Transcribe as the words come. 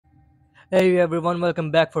Hey everyone, welcome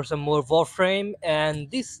back for some more Warframe, and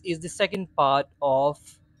this is the second part of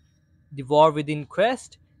the War Within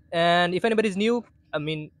quest. And if anybody's new, I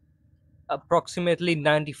mean, approximately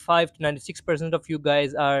 95 to 96% of you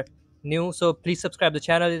guys are new, so please subscribe the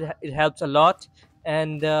channel. It helps a lot,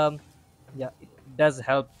 and yeah, it does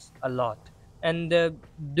help a lot. And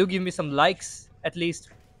do give me some likes, at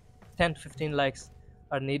least 10 to 15 likes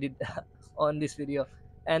are needed on this video.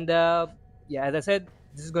 And yeah, as I said,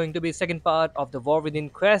 this is going to be second part of the War Within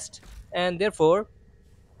quest, and therefore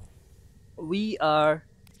we are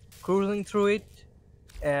cruising through it.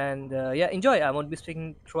 And yeah, enjoy. I won't be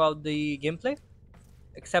speaking throughout the gameplay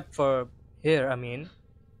except for here, I mean,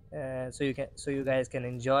 so you guys can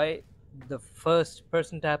enjoy the first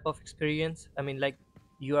person type of experience. I mean, like,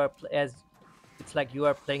 as it's like you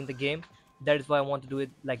are playing the game. That is why I want to do it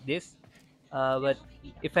like this. But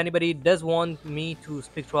if anybody does want me to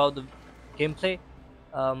speak throughout the gameplay,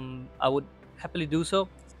 I would happily do so.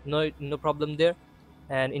 No problem there.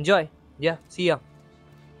 And enjoy. Yeah, see ya.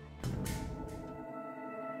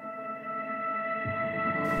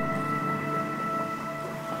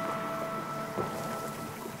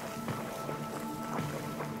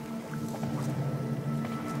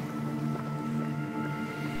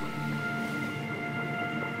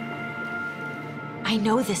 I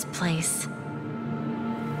know this place.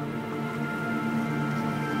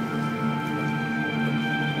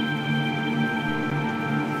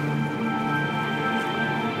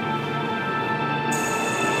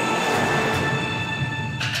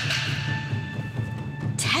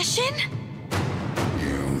 Teshin?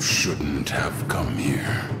 You shouldn't have come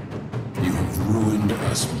here. You have ruined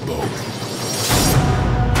us both.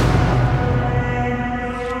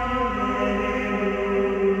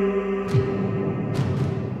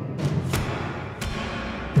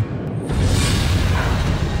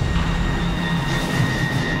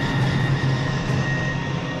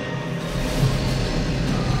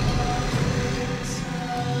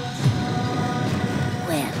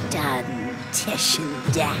 Well done,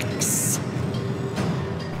 Teshin Dax.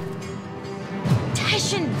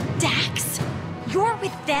 Teshin Dax? You're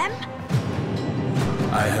with them?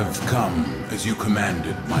 I have come as you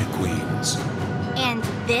commanded, my queens. And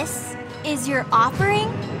this is your offering?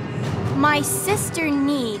 My sister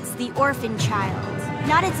needs the orphan child,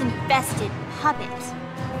 not its infested puppet.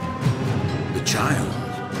 The child?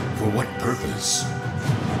 For what purpose?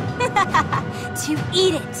 To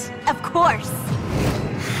eat it, of course.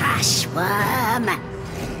 Hushworm.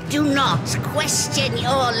 Do not question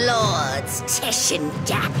your lords, Teshin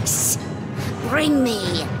Dax. Bring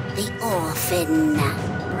me the orphan.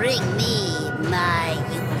 Bring me my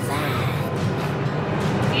Yuvan.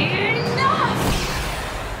 Enough!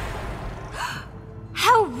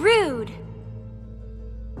 How rude!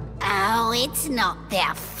 Oh, it's not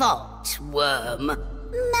their fault, worm.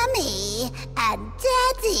 Mummy and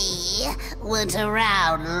Daddy weren't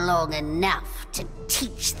around long enough to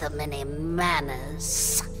teach them any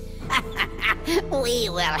manners. We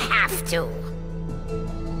will have to.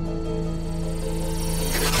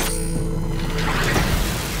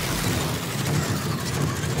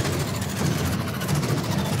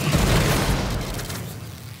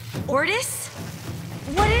 Ordis?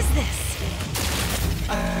 What is this?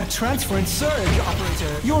 Transfer and surge,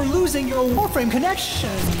 operator. You're losing your Warframe connection.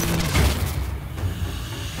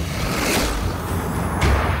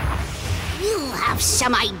 You have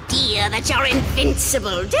some idea that you're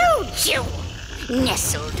invincible, don't you?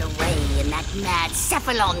 Nestled away in that mad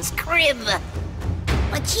Cephalon's crib.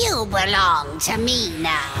 But you belong to me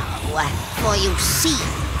now. For you see,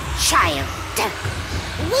 child,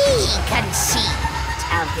 we conceived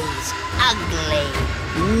of these ugly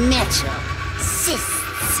metal cysts.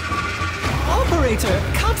 Operator,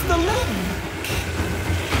 cut the link.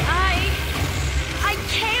 I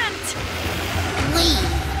can't. We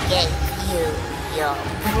gave you your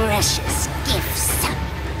precious gifts.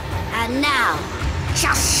 And now,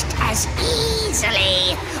 just as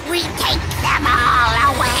easily, we take them all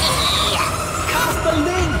away. Cast the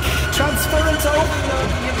link. Transfer it over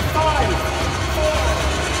in 5, 4,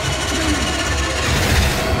 3.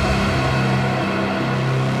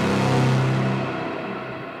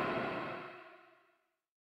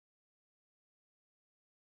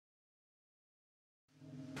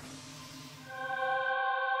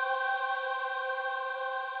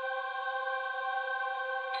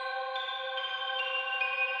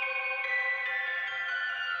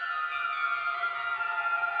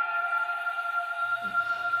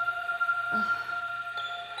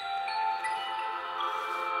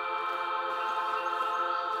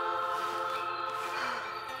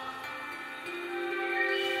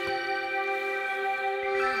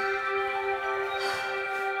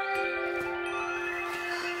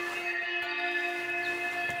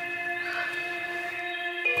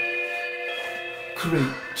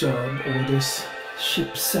 Great job, Ordis.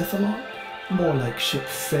 Ship Cephalon? More like ship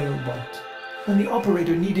Failbot. When the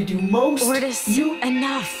operator needed you most, Ordis,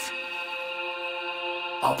 enough.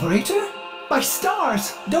 Operator? My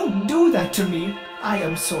stars! Don't do that to me! I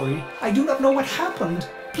am sorry. I do not know what happened.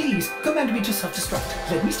 Please, command me to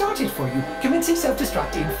self-destruct. Let me start it for you. Commencing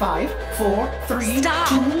self-destruct in 5, 4, 3, Stop.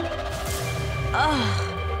 2... Ugh.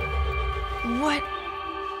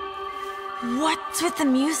 What's with the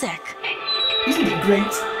music? Isn't it great?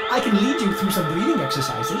 I can lead you through some breathing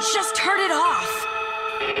exercises. Just turn it off.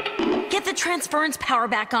 Get the transference power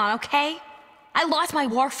back on, okay? I lost my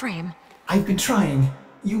Warframe. I've been trying.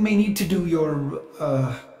 You may need to do your,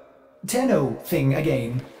 Tenno thing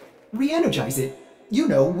again. Re-energize it. You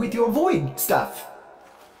know, with your void stuff.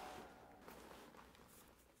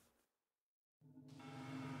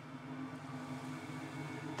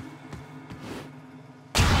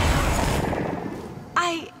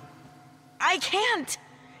 I can't.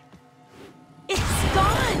 It's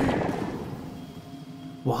gone.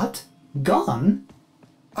 What? Gone?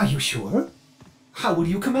 Are you sure? How will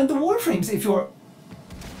you command the Warframes if you're...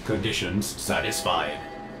 Conditions satisfied.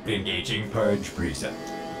 Engaging Purge preset.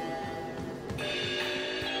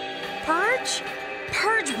 Purge?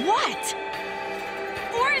 Purge what?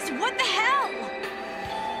 Forrest, what the hell?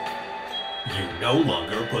 You no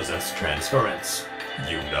longer possess transference.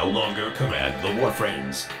 You no longer command the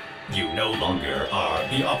Warframes. You no longer are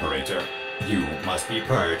the operator. You must be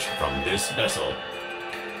purged from this vessel.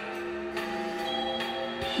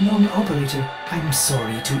 Non-operator, I'm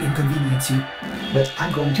sorry to inconvenience you, but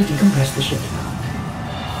I'm going to decompress the ship now.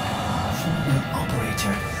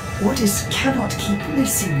 Non-operator, Ordis cannot keep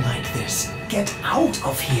missing like this. Get out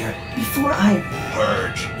of here before I...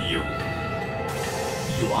 Purge you.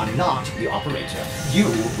 You are not the operator. You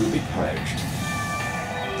will be purged.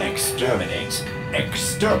 Exterminate.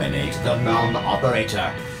 Exterminate the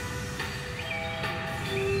non-operator.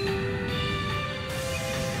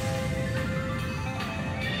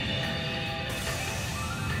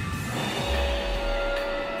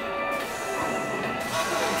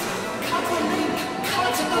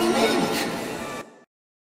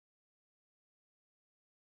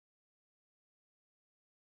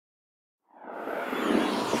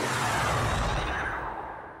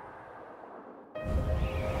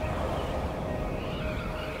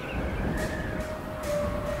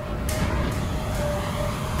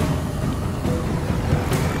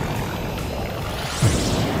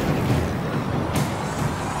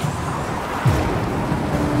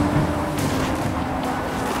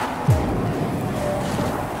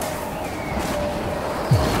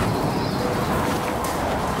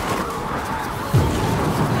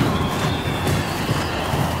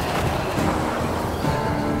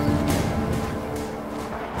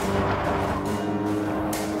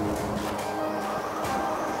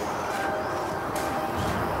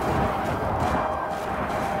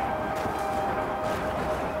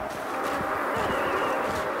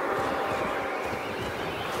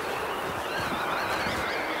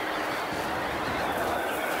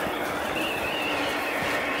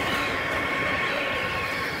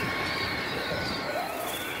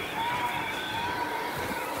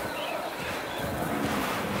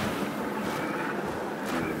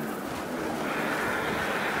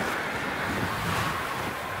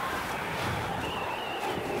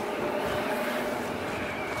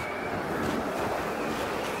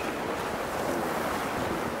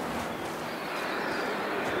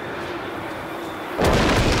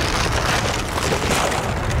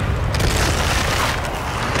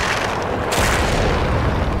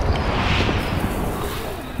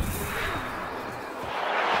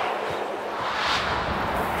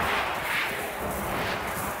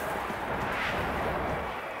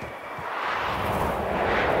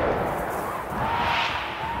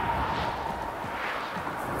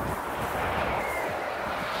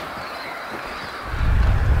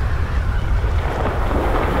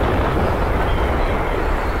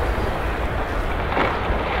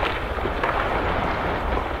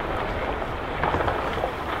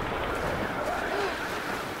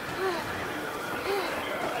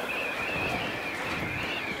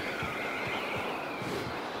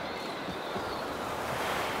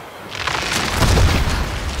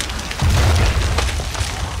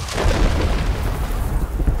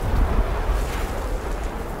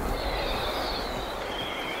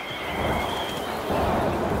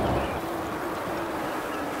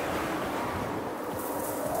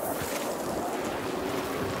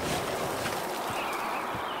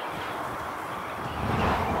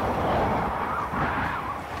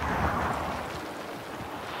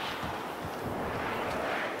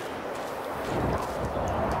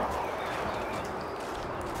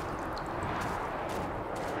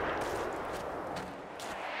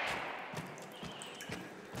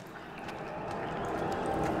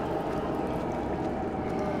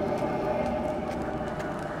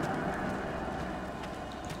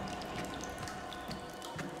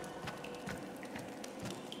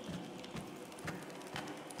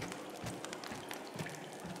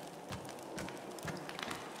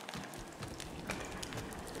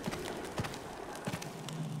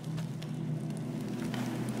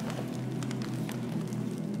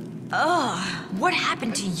 What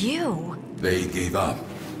happened to you? They gave up.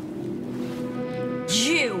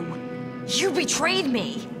 You betrayed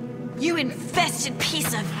me! You infested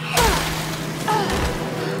piece of...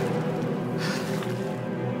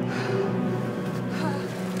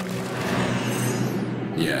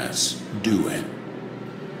 Yes, do it.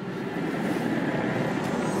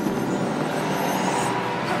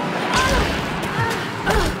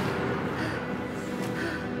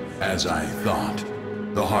 As I thought.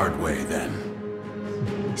 The hard way, then.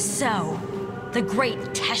 So, the great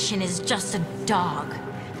Teshin is just a dog,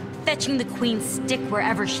 fetching the queen's stick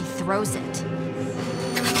wherever she throws it.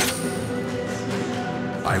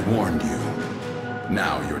 I warned you.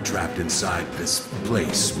 Now you're trapped inside this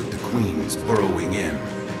place with the queens burrowing in.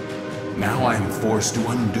 Now I am forced to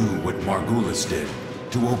undo what Margulis did,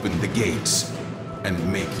 to open the gates,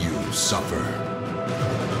 and make you suffer.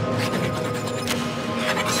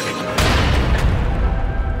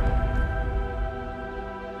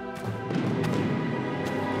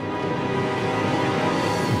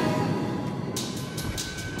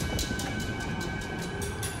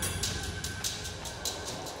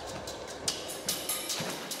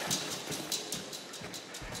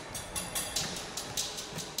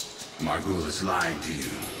 Margulis lied to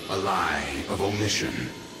you, a lie of omission.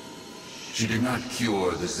 She did not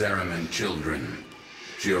cure the Zariman children.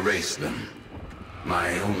 She erased them.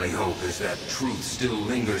 My only hope is that truth still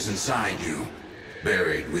lingers inside you,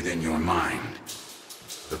 buried within your mind.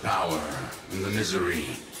 The power and the misery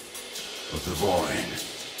of the void.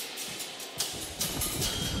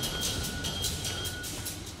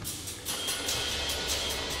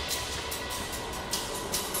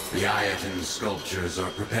 The Ayatin sculptures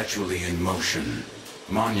are perpetually in motion,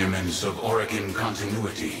 monuments of Orokin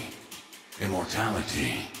continuity,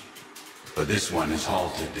 immortality. But this one is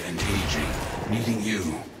halted and aging, needing you,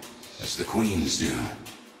 as the queens do.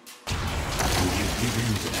 Will you give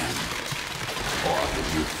in to them, or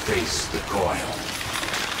will you face the coil?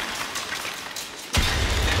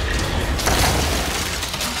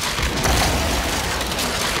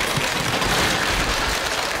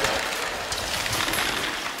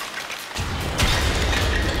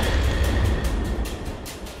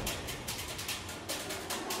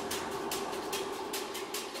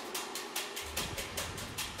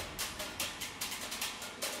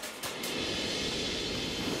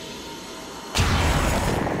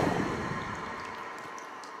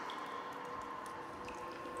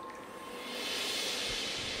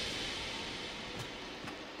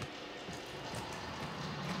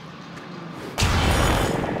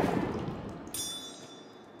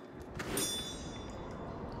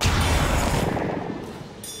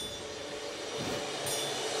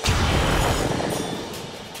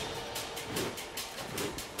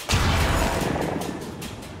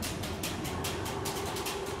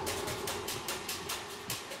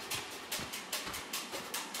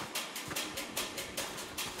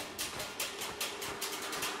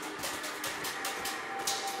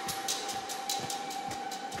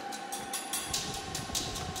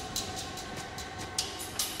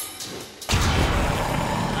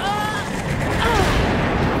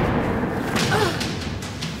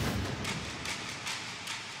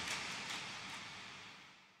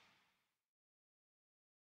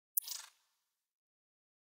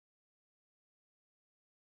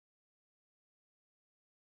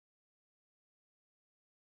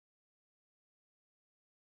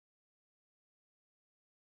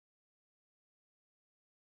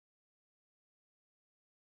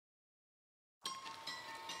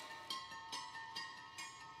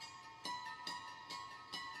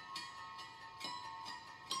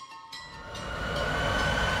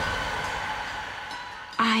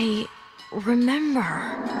 I remember.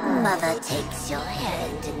 Mother takes your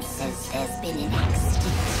hand and says there's been an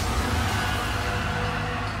accident.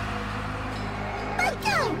 But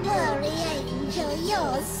don't worry, Angel,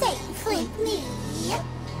 you're safe with me.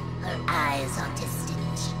 Her eyes are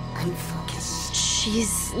distant, unfocused.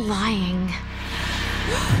 She's lying.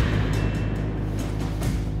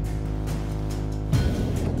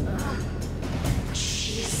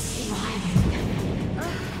 She's lying.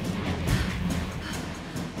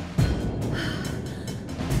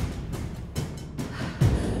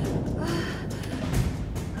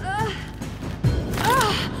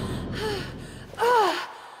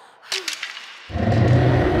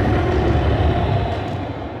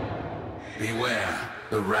 Beware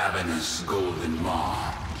the ravenous golden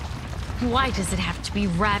maw. Why does it have to be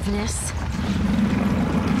ravenous?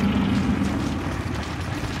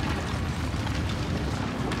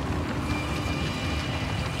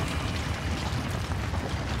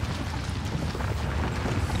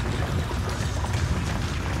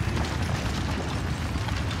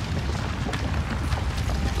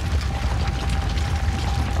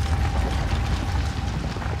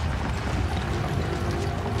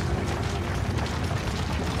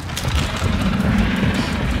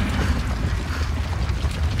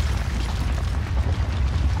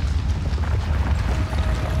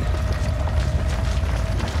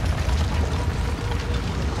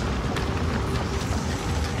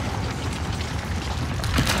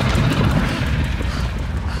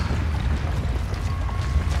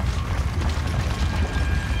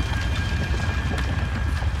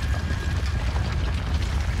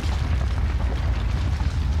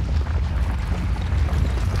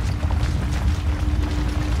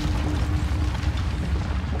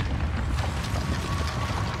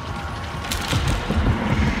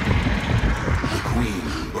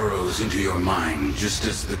 settles into your mind just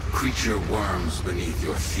as the creature worms beneath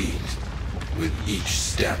your feet. With each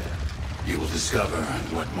step, you will discover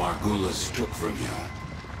what Margulis took from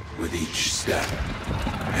you. With each step,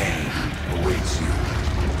 pain awaits you.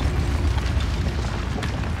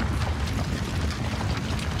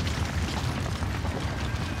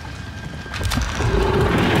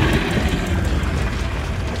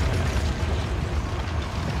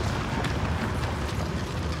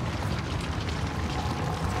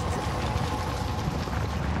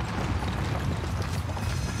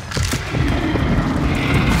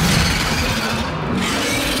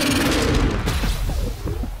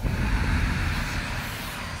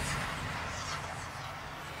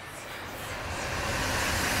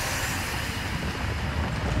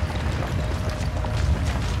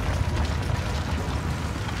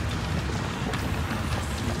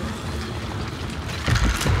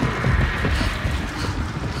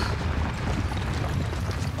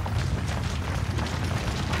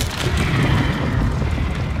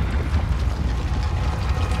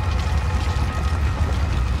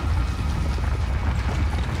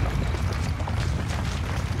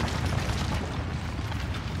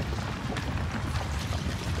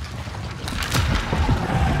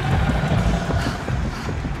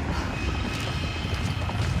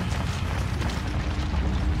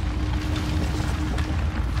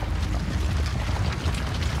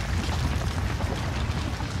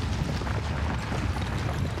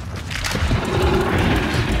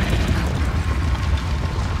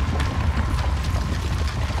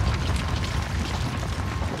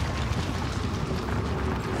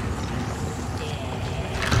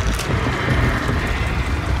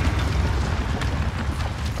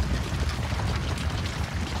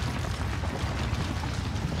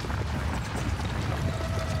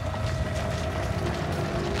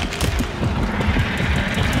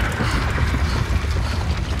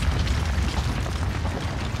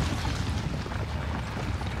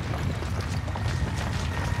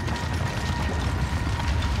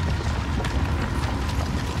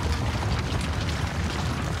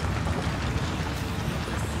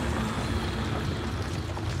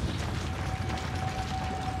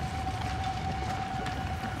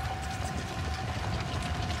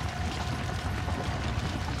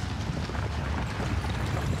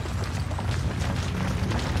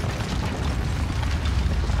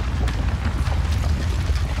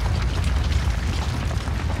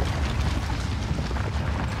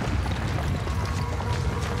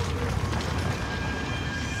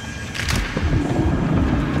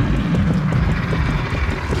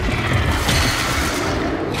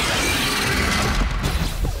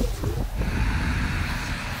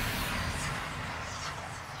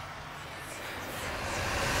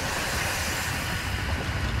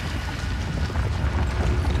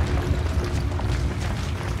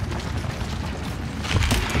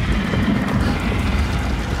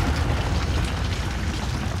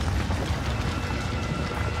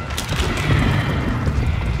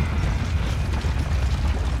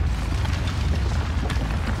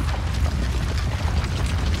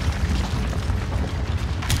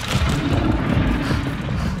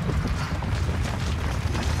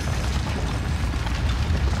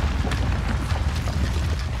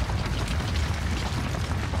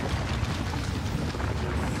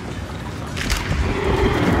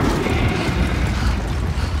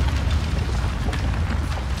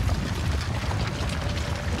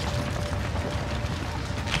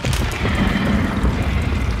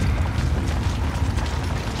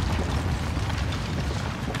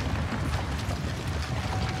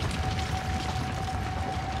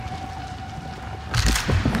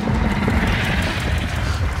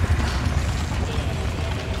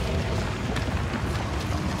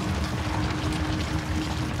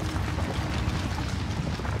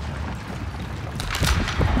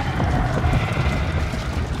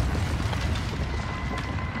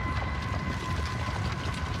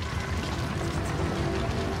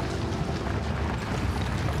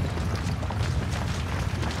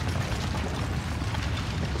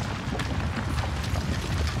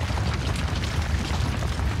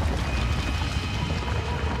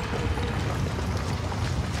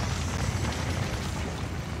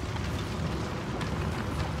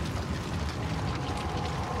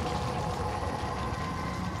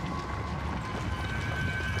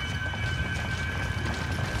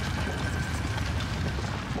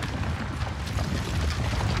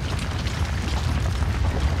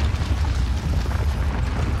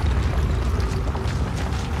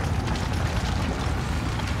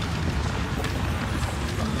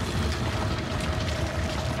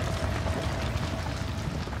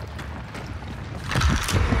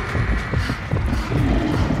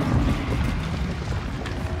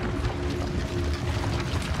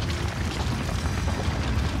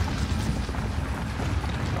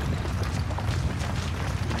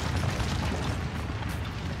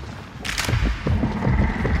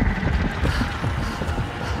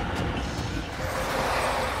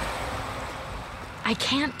 I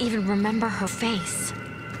can't even remember her face.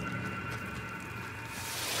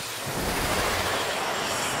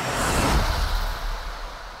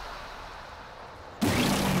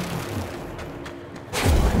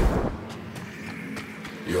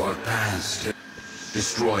 Your past.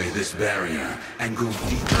 Destroy this barrier and go deeper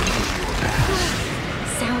into your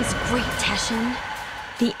past. Sounds great, Teshin.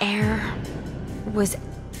 The air was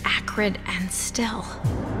acrid and still.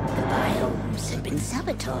 The biomes had been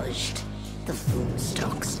sabotaged. The food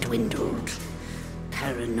stocks dwindled.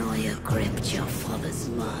 Paranoia gripped your father's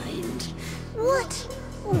mind. What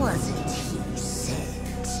was it he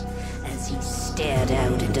said as he stared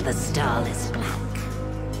out into the starless black?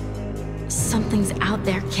 Something's out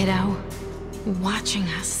there, kiddo. Watching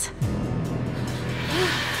us.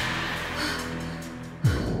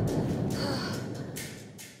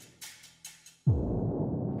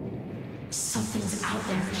 Something's out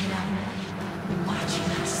there, kiddo.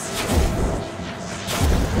 Watching us.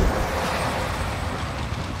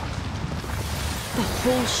 The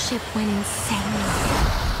whole ship went insane.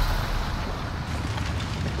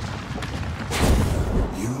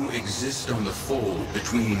 You exist on the fold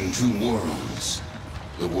between two worlds.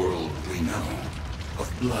 The world we know,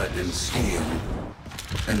 of blood and steel,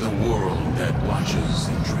 and the world that watches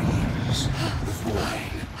and dreams, the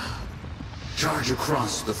void. Charge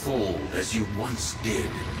across the fold as you once did.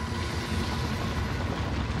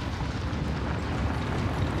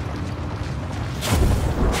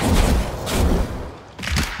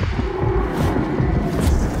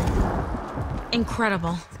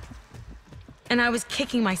 Incredible. And I was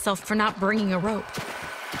kicking myself for not bringing a rope.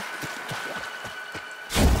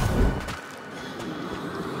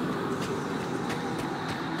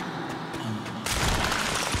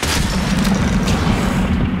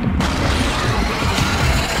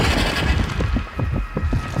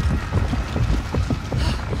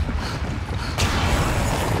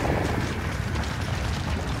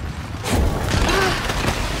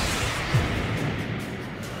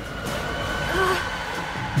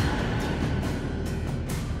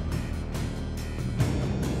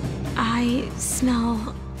 I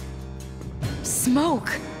smell smoke.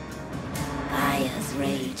 Fires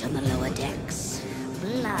rage on the lower decks.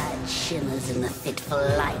 Blood shimmers in the fitful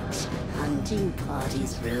light. Hunting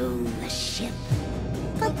parties roam the ship.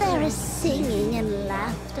 But there is singing and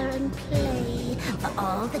laughter and play, for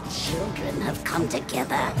all the children have come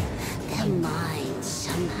together. Their minds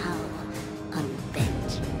somehow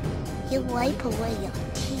unbent. You wipe away your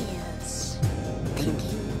tears,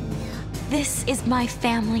 thinking, This is my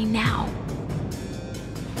family now.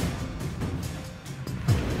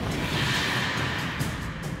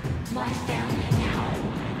 My family now.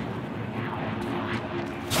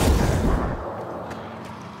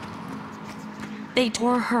 They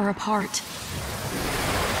tore her apart.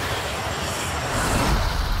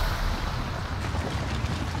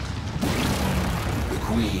 The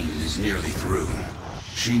Queen is nearly through.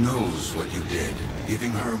 She knows what you did,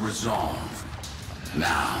 giving her resolve.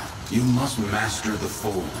 Now, you must master the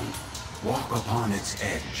fold. Walk upon its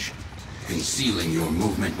edge, concealing your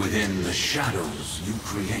movement within the shadows you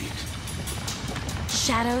create.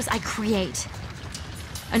 Shadows I create.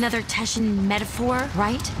 Another Teshin metaphor,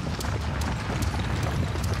 right?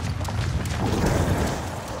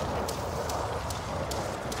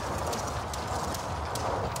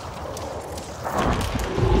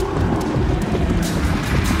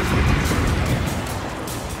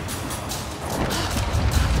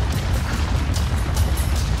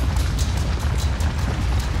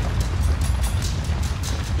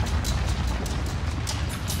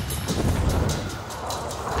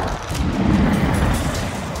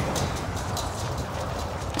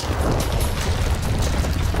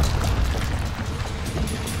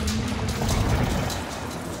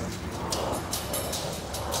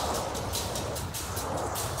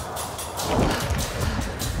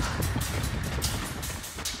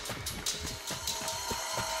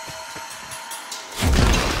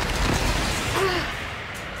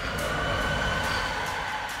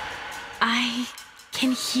 I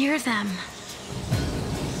can hear them.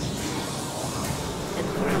 the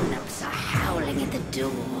grown-ups are howling at the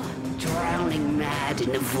door, drowning mad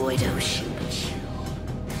in the void ocean. But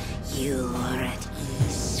you are at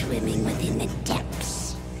ease, swimming within the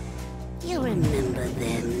depths. You remember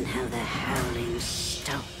then how the howling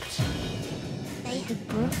stopped. They had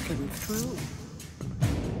broken through.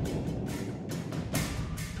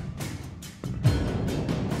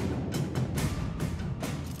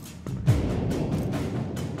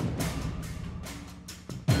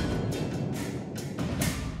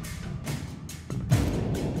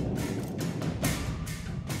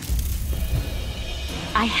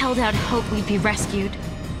 I held out hope we'd be rescued.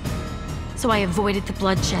 So I avoided the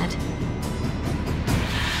bloodshed.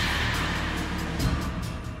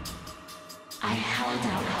 I held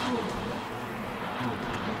out hope.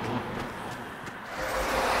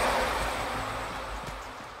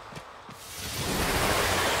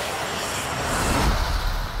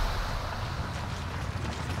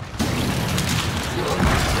 Your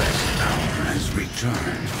repressed power has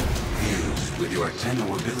returned, fused with your Tenno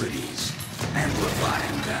abilities,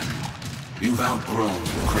 amplifying them. You've outgrown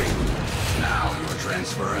the cradle. Now your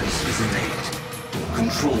transference is innate.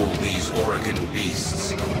 Control these Orokin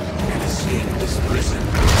beasts and escape this prison.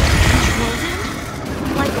 Control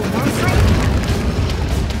them? Like a Warframe?